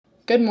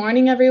Good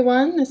morning,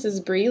 everyone. This is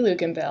Bree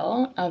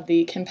Luganville of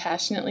the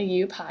Compassionately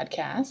You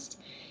podcast.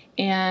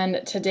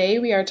 And today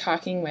we are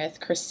talking with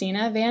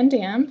Christina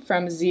VanDam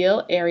from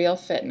Zeal Aerial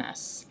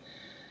Fitness.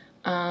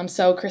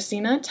 So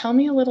Christina, tell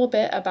me a little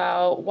bit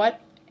about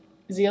what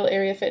Zeal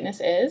Aerial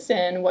Fitness is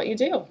and what you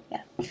do.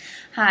 Yeah.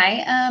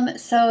 Hi.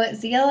 So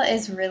Zeal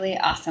is really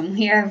awesome.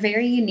 We are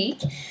very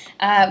unique.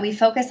 We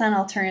focus on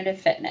alternative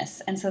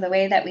fitness. And so the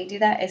way that we do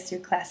that is through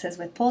classes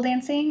with pole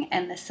dancing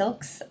and the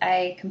silks.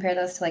 I compare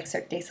those to like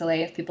Cirque du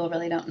Soleil if people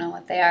really don't know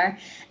what they are.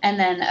 And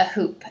then a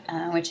hoop,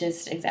 which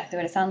is exactly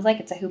what it sounds like.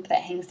 It's a hoop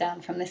that hangs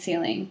down from the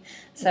ceiling.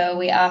 So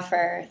we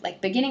offer like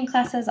beginning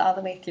classes all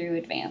the way through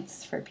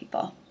advanced for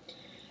people.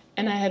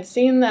 And I had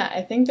seen that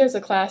I think there's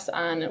a class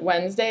on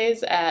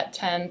Wednesdays at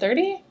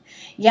 10:30.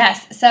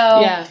 Yes. So,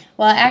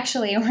 well,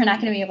 actually, we're not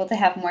going to be able to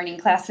have morning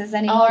classes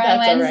anymore on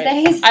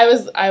Wednesdays. All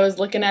right. I was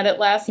looking at it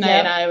last night,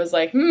 and I was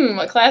like,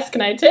 what class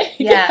can I take?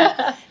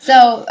 Yeah.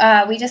 So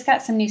we just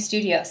got some new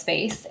studio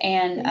space,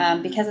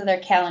 and because of their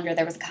calendar,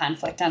 there was a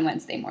conflict on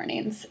Wednesday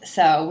mornings.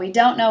 So we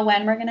don't know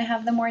when we're going to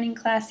have the morning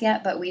class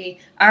yet, but we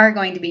are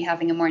going to be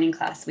having a morning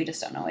class. We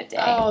just don't know what day.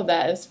 Oh,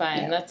 that is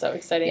fine. That's so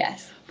exciting.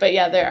 Yes. But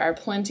yeah, there are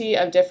plenty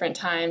of different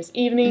times,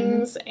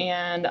 evenings,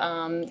 and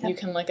you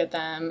can look at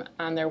them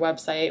on their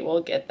website.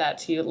 We'll get that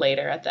to you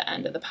later at the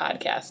end of the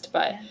podcast.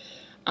 But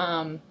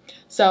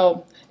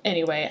so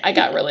anyway, I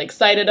got really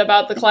excited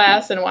about the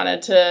class and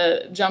wanted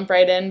to jump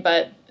right in.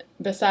 But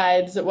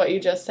besides what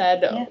you just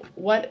said,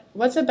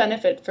 what's a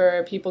benefit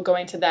for people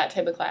going to that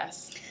type of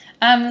class?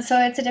 So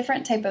it's a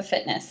different type of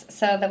fitness.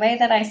 So the way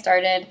that I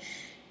started,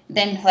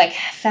 then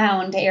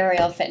found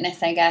aerial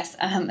fitness, I guess.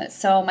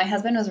 So my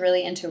husband was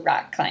really into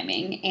rock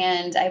climbing,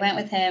 and I went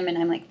with him, and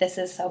I'm like, this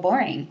is so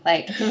boring.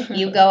 Like,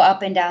 you go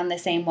up and down the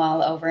same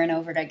wall over and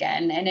over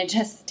again, and it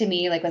just, to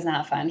me, was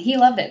not fun. He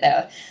loved it,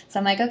 though. So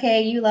I'm like,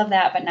 okay, you love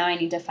that, but now I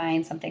need to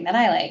find something that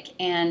I like.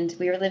 And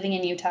we were living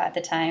in Utah at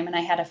the time, and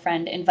I had a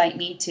friend invite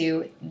me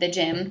to the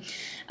gym,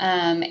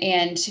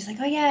 and she's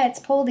like, oh, yeah, it's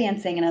pole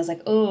dancing. And I was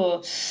like,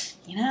 oh,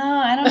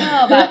 I don't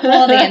know about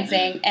pole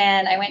dancing.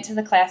 And I went to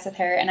the class with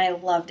her, and I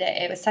loved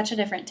it. It was such a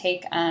different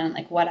take on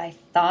what I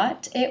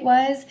thought it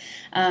was.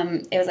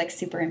 It was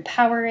super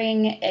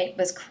empowering. It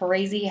was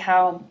crazy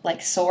how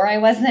sore I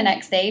was the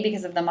next day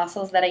because of the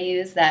muscles that I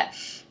used that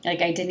I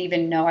didn't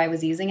even know I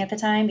was using at the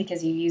time,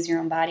 because you use your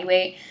own body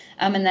weight.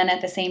 And then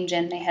at the same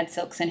gym, they had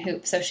silks and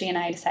hoops. So she and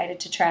I decided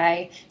to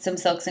try some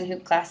silks and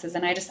hoop classes,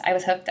 and I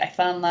was hooked. I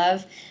fell in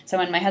love. So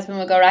when my husband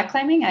would go rock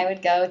climbing, I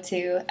would go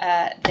to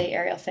the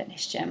aerial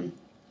fitness gym.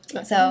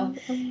 So,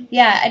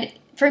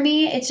 for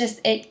me,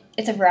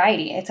 it's a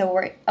variety. It's a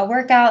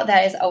workout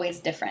that is always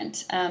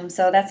different.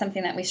 So that's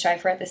something that we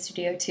strive for at the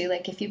studio too.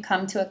 If you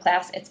come to a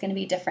class, it's going to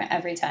be different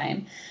every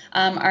time.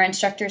 Our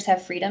instructors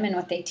have freedom in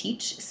what they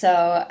teach.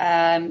 So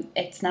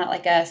it's not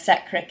like a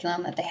set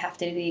curriculum that they have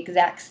to do the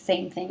exact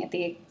same thing at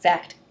the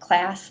exact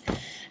class.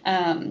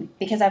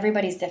 Because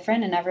everybody's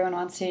different and everyone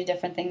wants to do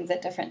different things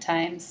at different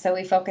times. So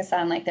we focus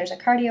on there's a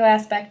cardio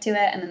aspect to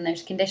it, and then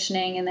there's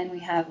conditioning, and then we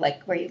have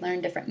where you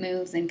learn different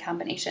moves and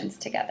combinations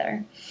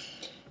together.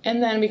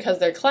 And then because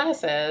they're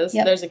classes,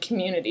 there's a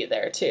community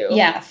there too.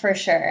 Yeah, for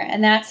sure.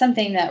 And that's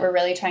something that we're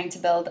really trying to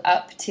build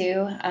up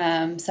too.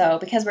 So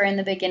because we're in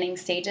the beginning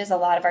stages, a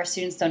lot of our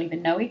students don't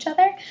even know each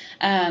other.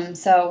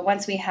 So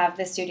once we have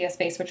the studio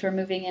space, which we're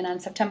moving in on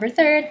September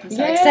 3rd, I'm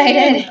so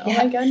excited. Oh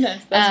my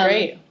goodness, that's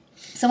great.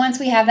 So once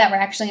we have that, we're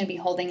actually going to be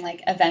holding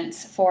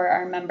events for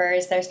our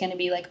members. There's going to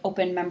be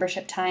open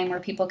membership time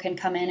where people can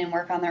come in and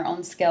work on their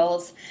own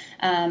skills.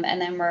 And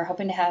then we're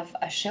hoping to have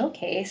a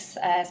showcase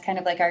as kind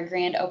of our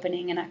grand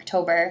opening in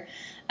October,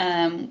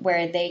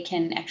 where they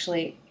can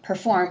actually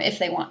perform if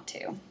they want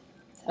to.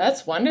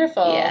 That's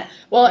wonderful. Yeah.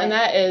 Well, and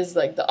that is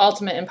the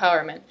ultimate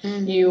empowerment.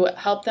 Mm-hmm. You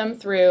help them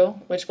through,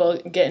 which we'll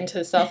get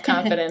into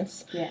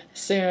self-confidence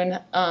soon.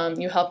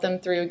 You help them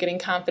through getting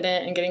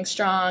confident and getting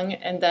strong,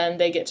 and then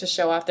they get to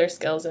show off their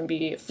skills and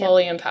be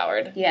fully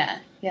empowered. Yeah.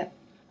 Yep.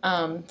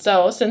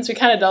 So since we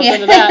kind of delved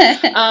into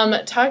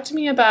that, talk to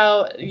me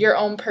about your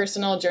own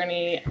personal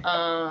journey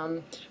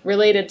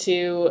related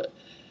to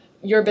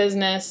your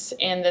business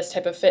and this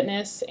type of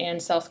fitness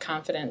and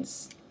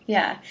self-confidence.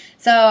 Yeah.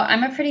 So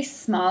I'm a pretty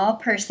small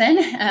person.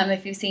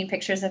 If you've seen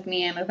pictures of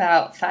me, I'm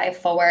about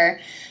 5'4".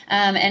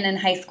 And in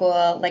high school,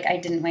 I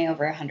didn't weigh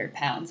over 100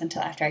 pounds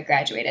until after I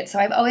graduated. So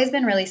I've always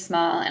been really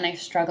small, and I've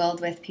struggled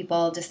with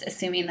people just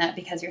assuming that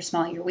because you're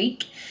small, you're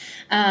weak.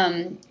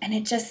 And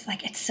it just,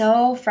 it's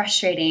so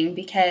frustrating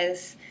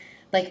because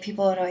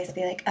people would always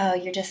be like, oh,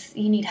 you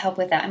need help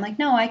with that. I'm like,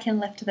 no, I can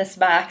lift this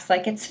box.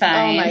 It's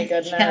fine. Oh my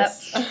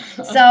goodness.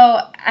 Yep.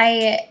 So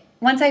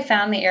once I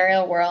found the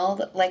aerial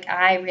world,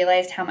 I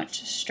realized how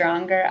much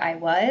stronger I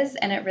was,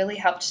 and it really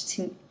helped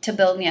to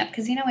build me up.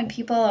 Because, when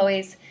people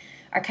always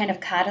are kind of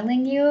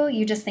coddling you,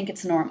 you just think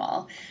it's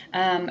normal.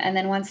 And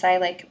then once I,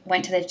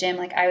 went to the gym,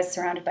 I was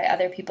surrounded by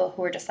other people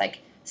who were just,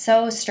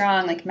 so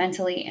strong,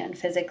 mentally and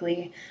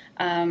physically.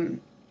 And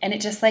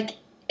it just,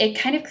 it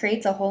kind of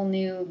creates a whole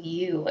new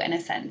you in a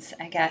sense,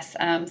 I guess.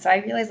 So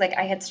I realized like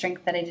I had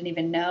strength that I didn't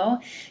even know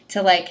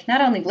to like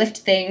not only lift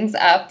things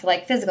up,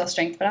 like physical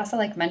strength, but also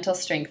like mental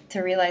strength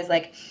to realize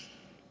like,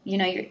 you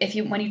know,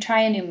 when you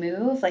try a new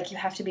move, like you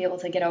have to be able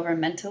to get over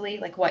mentally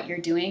like what you're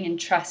doing and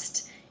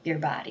trust your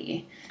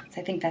body.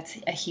 So I think that's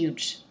a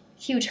huge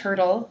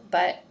hurdle,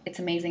 but it's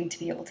amazing to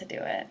be able to do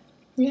it.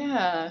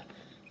 Yeah,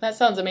 that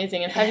sounds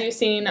amazing. And have you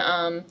seen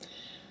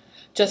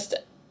just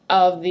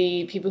of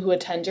the people who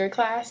attend your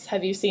class,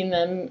 have you seen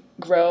them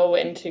grow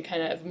into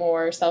kind of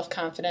more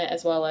self-confident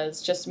as well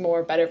as just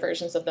more better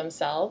versions of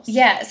themselves?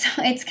 Yeah,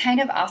 so it's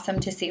kind of awesome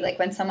to see, like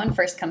when someone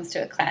first comes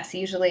to a class,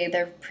 usually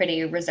they're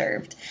pretty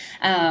reserved.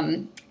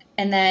 And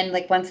then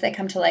like once they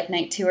come to like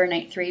night 2 or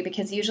night 3,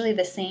 because usually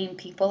the same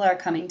people are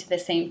coming to the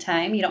same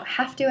time. You don't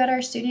have to at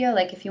our studio.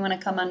 Like if you want to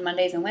come on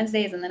Mondays and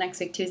Wednesdays and the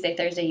next week, Tuesday,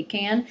 Thursday, you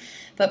can.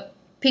 But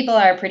people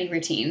are pretty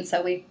routine.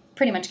 So we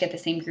pretty much get the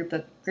same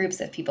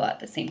groups of people at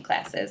the same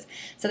classes.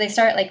 So they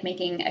start like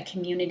making a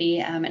community.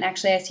 And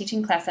actually I was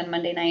teaching class on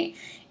Monday night,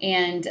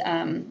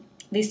 and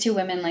these 2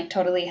 women like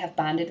totally have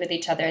bonded with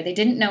each other. They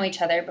didn't know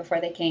each other before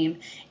they came.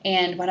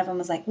 And one of them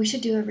was like, we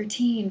should do a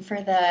routine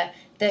for the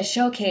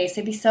showcase.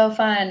 It'd be so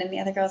fun. And the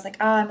other girl was like,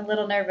 oh, I'm a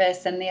little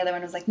nervous. And the other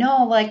one was like,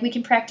 no, like we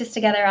can practice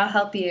together. I'll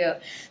help you.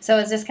 So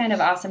it was just kind of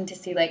awesome to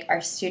see like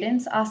our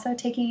students also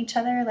taking each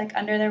other like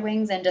under their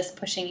wings and just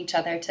pushing each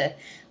other to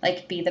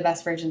like be the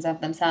best versions of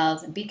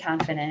themselves and be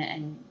confident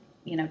and,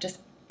 you know, just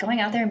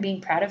going out there and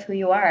being proud of who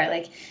you are.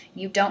 Like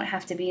you don't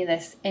have to be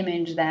this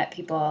image that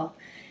people,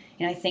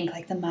 you know, I think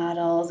like the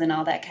models and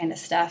all that kind of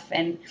stuff.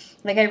 And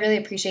like I really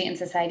appreciate in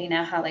society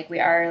now how like we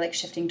are like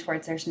shifting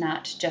towards there's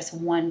not just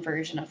one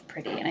version of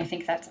pretty. And I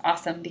think that's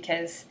awesome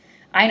because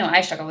I know I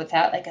struggled with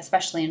that, like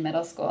especially in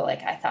middle school.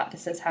 Like I thought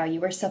this is how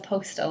you were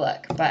supposed to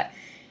look. But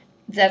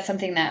that's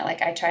something that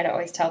like I try to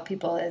always tell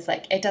people is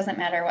like it doesn't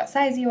matter what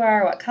size you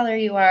are, what color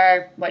you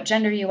are, what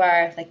gender you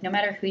are, like no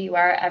matter who you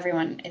are,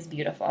 everyone is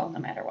beautiful no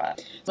matter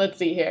what. Let's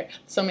see here.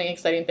 So many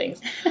exciting things.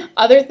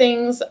 Other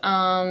things,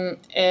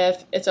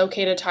 if it's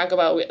okay to talk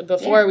about,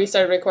 before we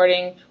started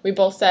recording, we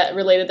both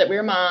related that we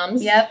were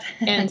moms. Yep.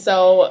 And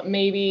so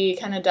maybe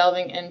kind of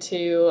delving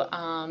into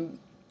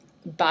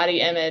body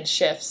image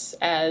shifts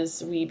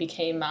as we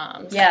became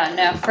moms. Yeah,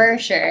 no, for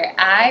sure.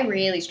 I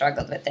really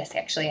struggled with this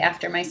actually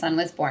after my son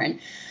was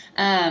born.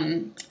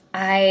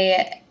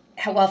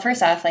 Well,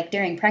 first off, like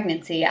during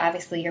pregnancy,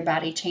 obviously your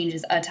body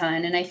changes a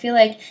ton. And I feel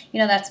like, you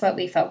know, that's what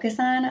we focus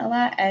on a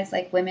lot as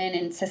like women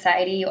in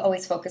society. You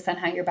always focus on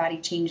how your body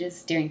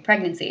changes during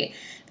pregnancy.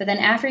 But then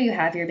after you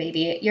have your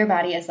baby, your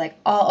body is like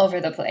all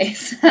over the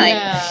place.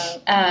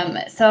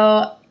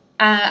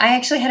 I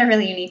actually had a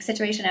really unique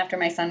situation after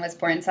my son was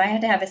born. So I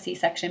had to have a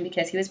C-section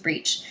because he was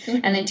breech.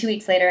 Mm-hmm. And then 2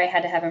 weeks later, I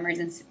had to have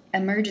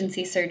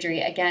emergency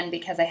surgery again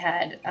because I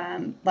had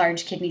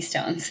large kidney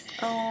stones.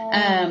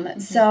 Oh.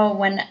 So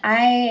when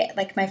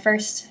my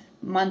first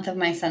month of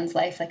my son's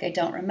life, like I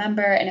don't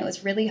remember. And it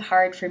was really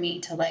hard for me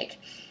to like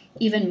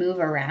even move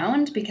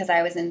around because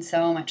I was in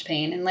so much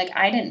pain. And like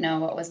I didn't know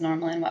what was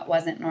normal and what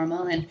wasn't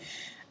normal. And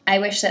I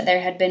wish that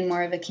there had been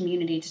more of a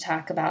community to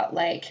talk about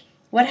like,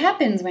 what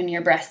happens when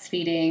you're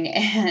breastfeeding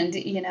and,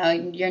 you know,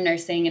 you're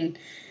nursing and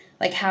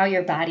like how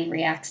your body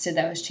reacts to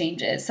those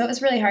changes. So it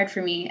was really hard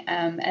for me.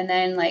 And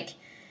then like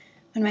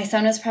when my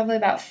son was probably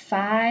about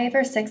 5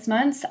 or 6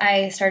 months,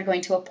 I started going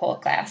to a pole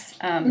class.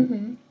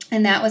 And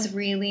that was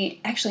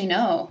really, actually,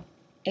 no,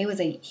 he was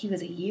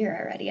a year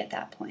already at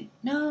that point.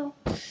 No.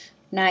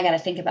 Now I got to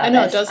think about it. I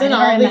know, doesn't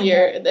all the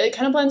year, it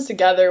kind of blends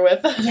together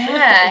with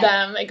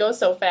them. It goes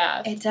so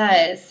fast. It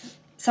does.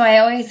 So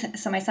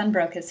my son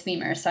broke his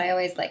femur, so I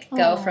always like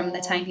go from the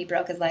time he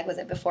broke his leg, was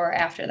it before or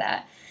after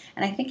that?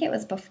 And I think it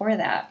was before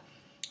that.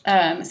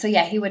 So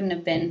yeah, he wouldn't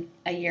have been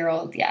a year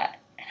old yet.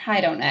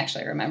 I don't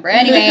actually remember.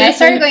 Anyway, I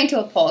started going to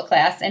a pole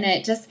class, and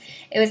it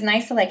was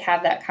nice to like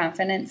have that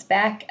confidence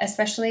back,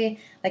 especially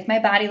like my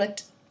body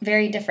looked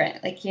very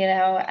different. Like, you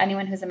know,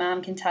 anyone who's a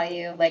mom can tell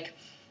you like,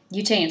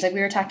 you change. Like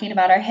we were talking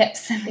about our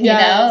hips, you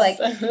know, like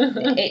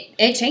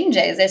it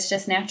changes. It's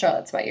just natural.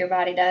 It's what your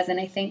body does. And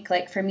I think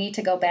like for me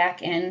to go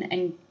back in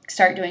and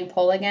start doing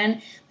pole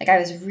again, like I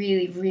was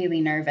really,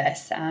 really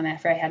nervous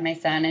after I had my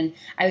son. And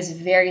I was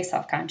very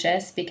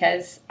self-conscious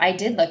because I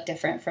did look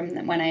different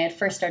from when I had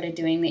first started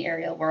doing the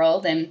aerial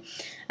world. And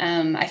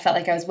I felt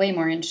like I was way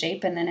more in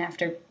shape. And then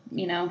after,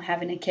 you know,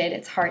 having a kid,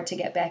 it's hard to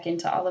get back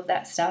into all of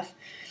that stuff.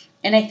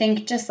 And I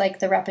think just like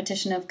the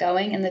repetition of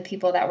going and the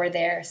people that were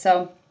there.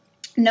 So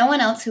no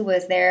one else who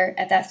was there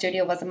at that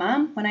studio was a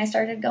mom when I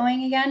started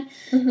going again.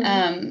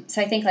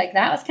 So I think like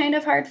that was kind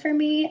of hard for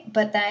me,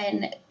 but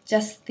then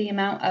just the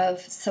amount of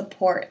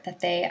support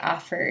that they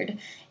offered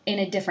in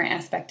a different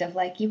aspect of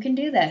like, you can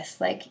do this.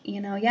 Like,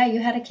 you know, yeah, you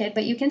had a kid,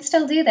 but you can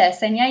still do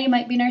this. And yeah, you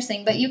might be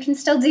nursing, but you can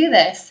still do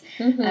this.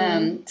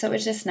 So it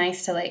was just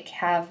nice to like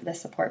have the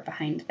support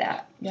behind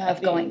that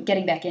of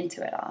getting back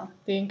into it all.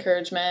 The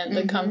encouragement,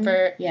 the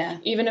comfort. Yeah.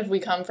 Even if we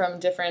come from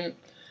different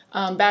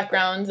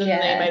backgrounds and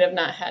they might have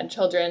not had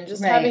children.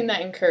 Just having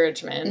that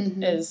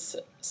encouragement is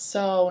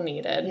so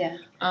needed. Yeah.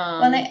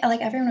 Well,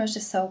 and everyone was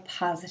just so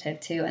positive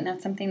too, and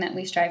that's something that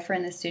we strive for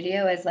in the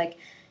studio is like,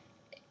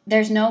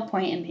 there's no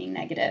point in being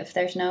negative.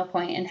 There's no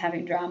point in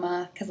having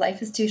drama because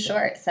life is too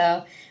short.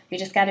 So we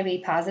just got to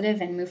be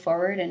positive and move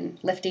forward and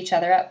lift each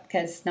other up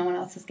because no one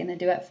else is going to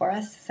do it for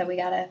us. So we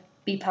got to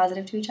be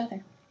positive to each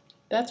other.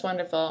 That's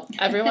wonderful.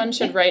 Everyone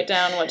should write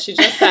down what she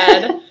just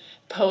said.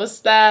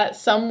 Post that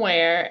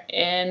somewhere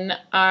in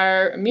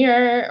our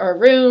mirror or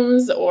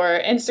rooms or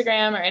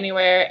Instagram or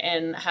anywhere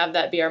and have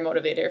that be our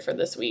motivator for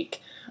this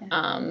week.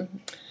 Yeah.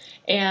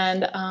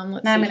 Now I'm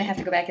going to have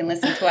to go back and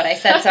listen to what I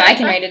said so I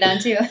can write it down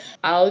too.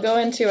 I'll go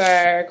into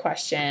our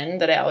question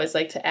that I always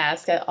like to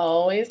ask. I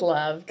always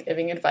love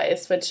giving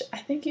advice, which I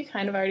think you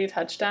kind of already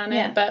touched on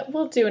it, but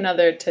we'll do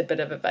another tidbit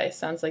of advice.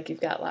 Sounds like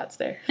you've got lots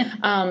there.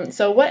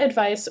 So what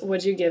advice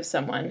would you give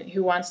someone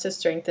who wants to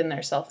strengthen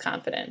their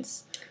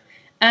self-confidence?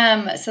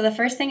 So the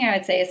first thing I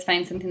would say is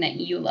find something that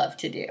you love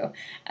to do.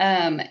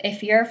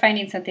 If you're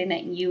finding something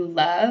that you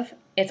love,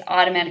 it's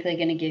automatically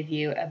going to give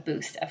you a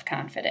boost of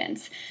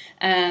confidence.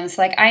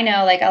 So I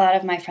know a lot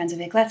of my friends would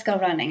be like, let's go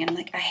running. And I'm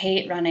like, I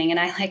hate running. And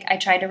I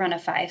tried to run a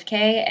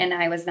 5K and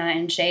I was not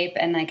in shape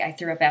and I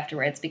threw up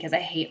afterwards because I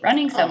hate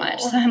running so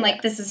much. So I'm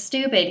like, this is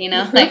stupid, and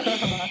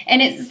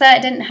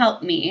that didn't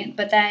help me.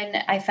 But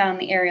then I found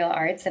the aerial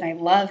arts and I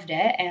loved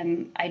it.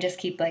 And I just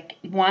keep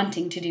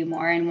wanting to do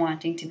more and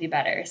wanting to be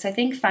better. So I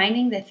think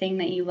finding the thing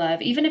that you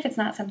love, even if it's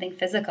not something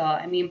physical.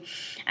 I mean,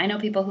 I know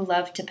people who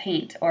love to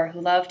paint or who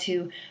love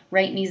to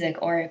write music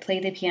or play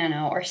the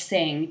piano or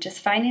sing. Just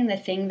finding the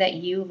thing that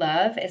you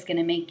love is going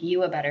to make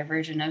you a better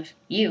version of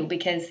you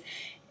because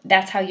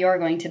that's how you're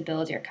going to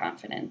build your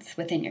confidence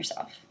within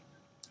yourself.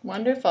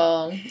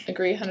 Wonderful.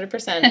 Agree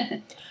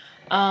 100%.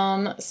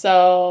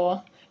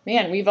 So,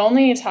 man, we've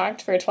only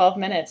talked for 12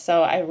 minutes,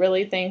 so I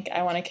really think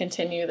I want to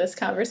continue this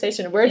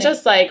conversation. We're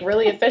just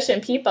really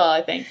efficient people,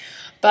 I think.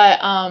 But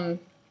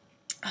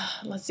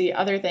let's see,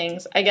 other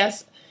things. I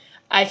guess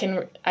I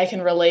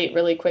can relate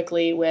really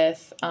quickly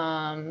with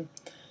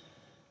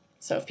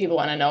so if people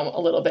want to know a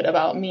little bit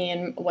about me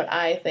and what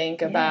I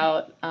think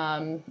about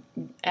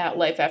at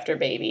life after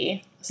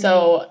baby.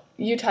 So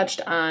you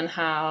touched on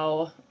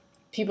how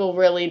people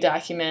really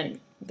document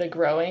the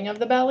growing of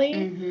the belly.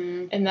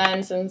 And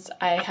then since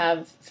I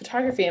have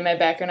photography in my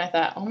background, I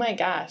thought, oh my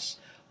gosh,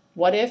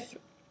 what if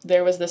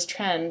there was this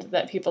trend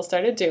that people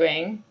started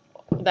doing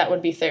that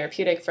would be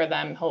therapeutic for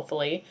them,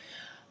 hopefully,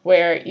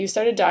 where you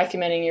started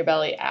documenting your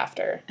belly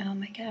after. Oh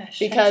my gosh,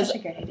 because that's such a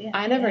great idea.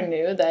 I never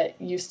knew that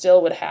you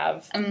still would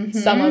have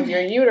some of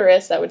your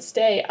uterus that would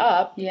stay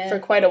up for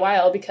quite a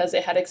while because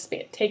it had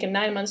taken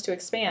 9 months to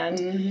expand,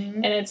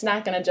 and it's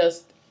not going to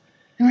just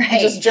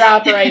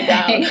drop right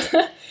down.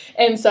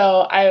 And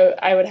so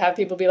I would have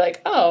people be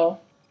like, oh,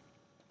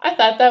 I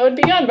thought that would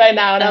be gone by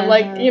now. And I'm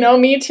like,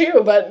 me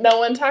too, but no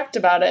one talked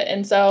about it.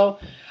 And so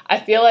I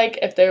feel like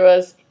if there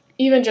was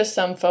even just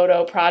some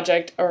photo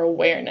project or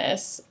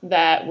awareness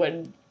that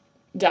would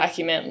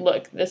document,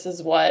 look, this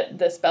is what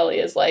this belly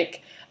is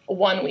like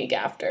 1 week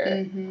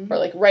after,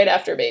 or right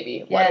after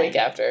baby, 1 week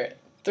after,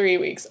 3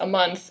 weeks, a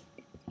month,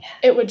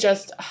 it would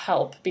just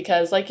help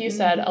because, like you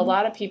said, a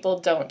lot of people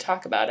don't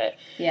talk about it.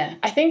 Yeah.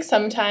 I think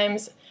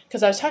sometimes,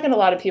 because I was talking to a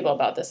lot of people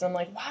about this, and I'm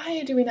like,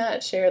 why do we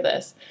not share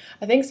this?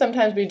 I think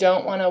sometimes we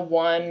don't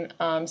want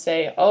to,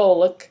 say, oh,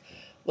 look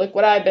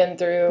what I've been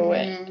through,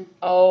 and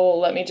oh,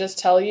 let me just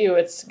tell you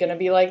it's going to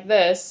be like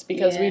this,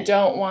 because we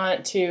don't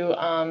want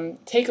to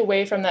take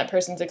away from that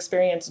person's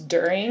experience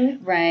during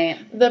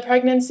the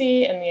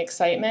pregnancy and the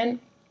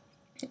excitement.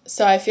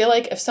 So I feel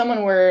like if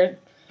someone were,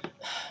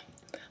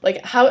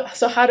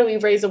 how do we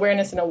raise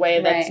awareness in a way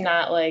that's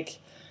not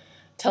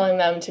telling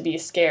them to be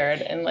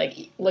scared and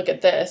look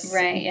at this.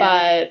 Right.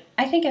 Yeah. But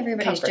I think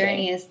everybody's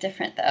journey is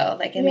different though,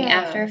 in the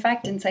after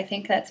effect. And so I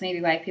think that's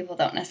maybe why people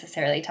don't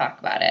necessarily talk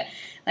about it.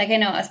 I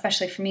know,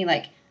 especially for me,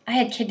 I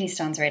had kidney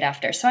stones right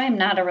after. So I am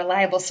not a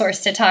reliable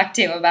source to talk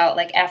to about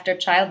after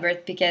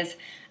childbirth because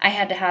I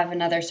had to have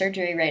another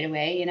surgery right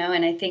away,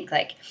 and I think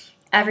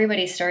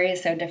everybody's story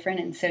is so different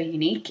and so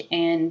unique.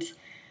 And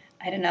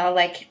I don't know,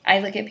 I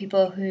look at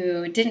people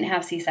who didn't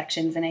have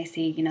C-sections and I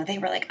see, they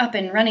were up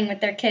and running with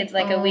their kids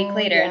a week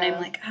later. And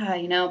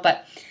I'm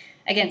but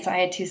again, so I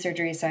had 2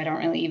 surgeries, so I don't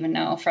really even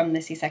know from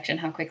the C-section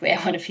how quickly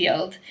I would have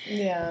healed.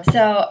 Yeah.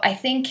 So I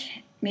think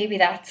maybe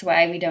that's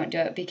why we don't do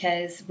it,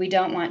 because we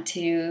don't want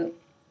to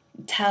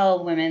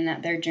tell women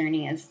that their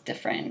journey is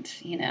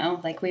different,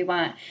 we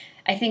want...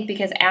 I think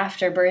because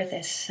after birth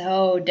is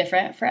so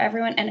different for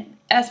everyone, and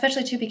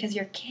especially too because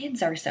your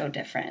kids are so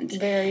different.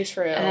 Very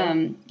true.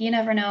 You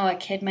never know, a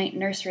kid might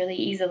nurse really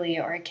easily,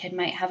 or a kid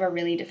might have a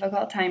really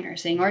difficult time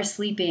nursing or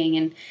sleeping,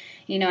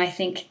 and I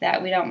think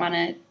that we don't want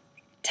to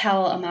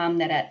tell a mom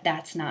that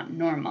that's not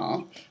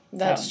normal.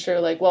 That's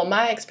true.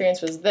 My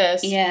experience was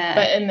this,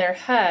 but in their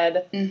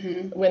head,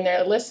 when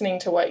they're listening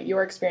to what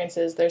your experience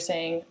is, they're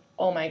saying,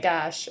 oh my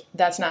gosh,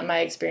 that's not my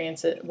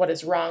experience. What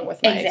is wrong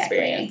with my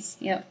experience?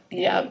 Yep.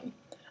 Yeah.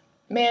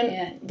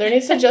 there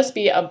needs to just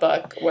be a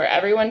book where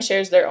everyone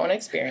shares their own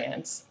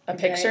experience, a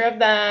picture of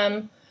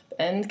them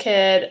and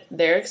kid,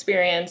 their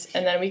experience,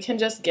 and then we can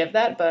just give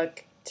that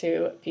book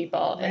to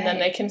people, and then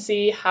they can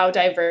see how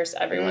diverse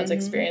everyone's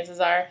experiences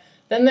are.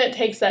 Then that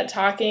takes that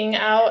talking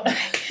out.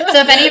 So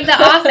if any of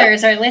the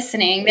authors are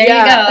listening, there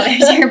you go.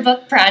 There's your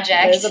book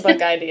project. There's a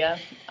book idea.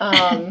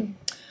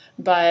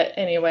 But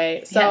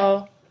anyway,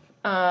 so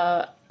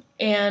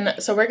and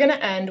so we're going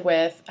to end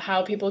with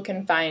how people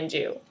can find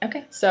you.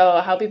 Okay. So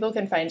how people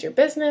can find your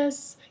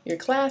business, your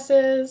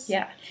classes.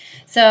 Yeah.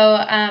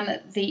 So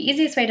the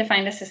easiest way to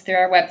find us is through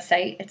our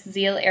website. It's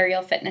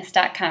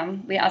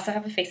zealaerialfitness.com. We also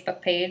have a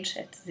Facebook page.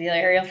 It's Zeal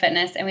Aerial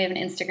Fitness. And we have an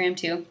Instagram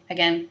too.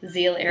 Again,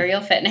 Zeal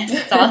Aerial Fitness.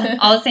 It's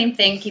all the same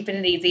thing, keeping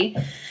it easy.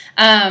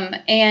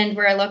 And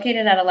we're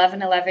located at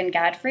 1111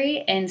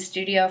 Godfrey in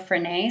Studio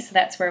Frenay. So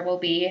that's where we'll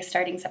be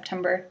starting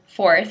September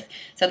 4th.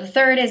 So the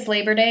 3rd is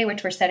Labor Day,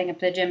 which we're setting up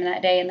the gym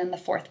that day. And then the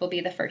 4th will be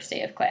the first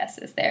day of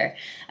classes there.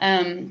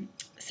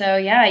 So,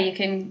 yeah, you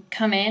can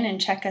come in and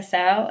check us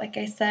out. Like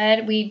I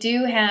said, we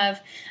do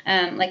have,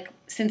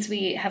 since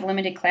we have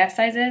limited class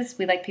sizes,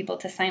 we like people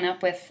to sign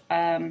up with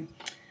an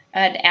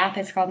app.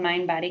 It's called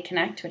Mind Body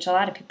Connect, which a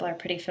lot of people are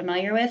pretty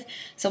familiar with.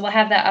 So we'll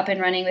have that up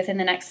and running within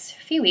the next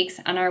few weeks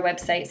on our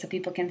website so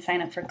people can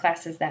sign up for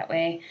classes that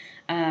way.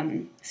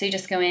 So you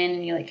just go in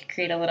and you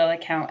create a little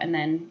account and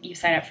then you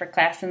sign up for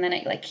class, and then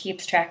it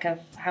keeps track of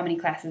how many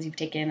classes you've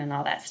taken and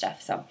all that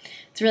stuff. So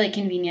it's really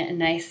convenient and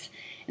nice.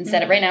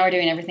 Instead of right now, we're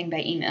doing everything by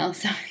email,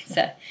 so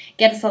it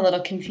gets a little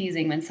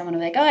confusing when someone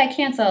will be like, "Oh, I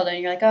canceled," and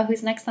you're like, "Oh,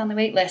 who's next on the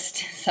wait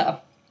list?" So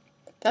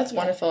that's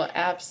wonderful.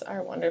 Apps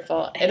are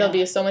wonderful. It'll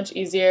be so much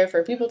easier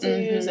for people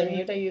to use and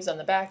you to use on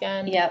the back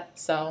end. Yep.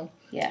 So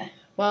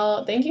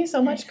well, thank you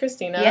so much,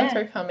 Christina,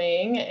 for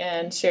coming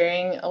and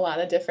sharing a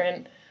lot of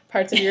different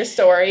parts of your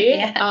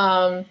story.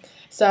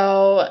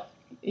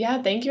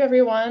 Thank you,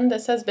 everyone.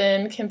 This has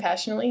been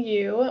Compassionately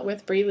You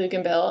with Bree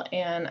Luganbill,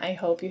 and I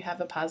hope you have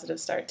a positive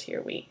start to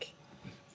your week.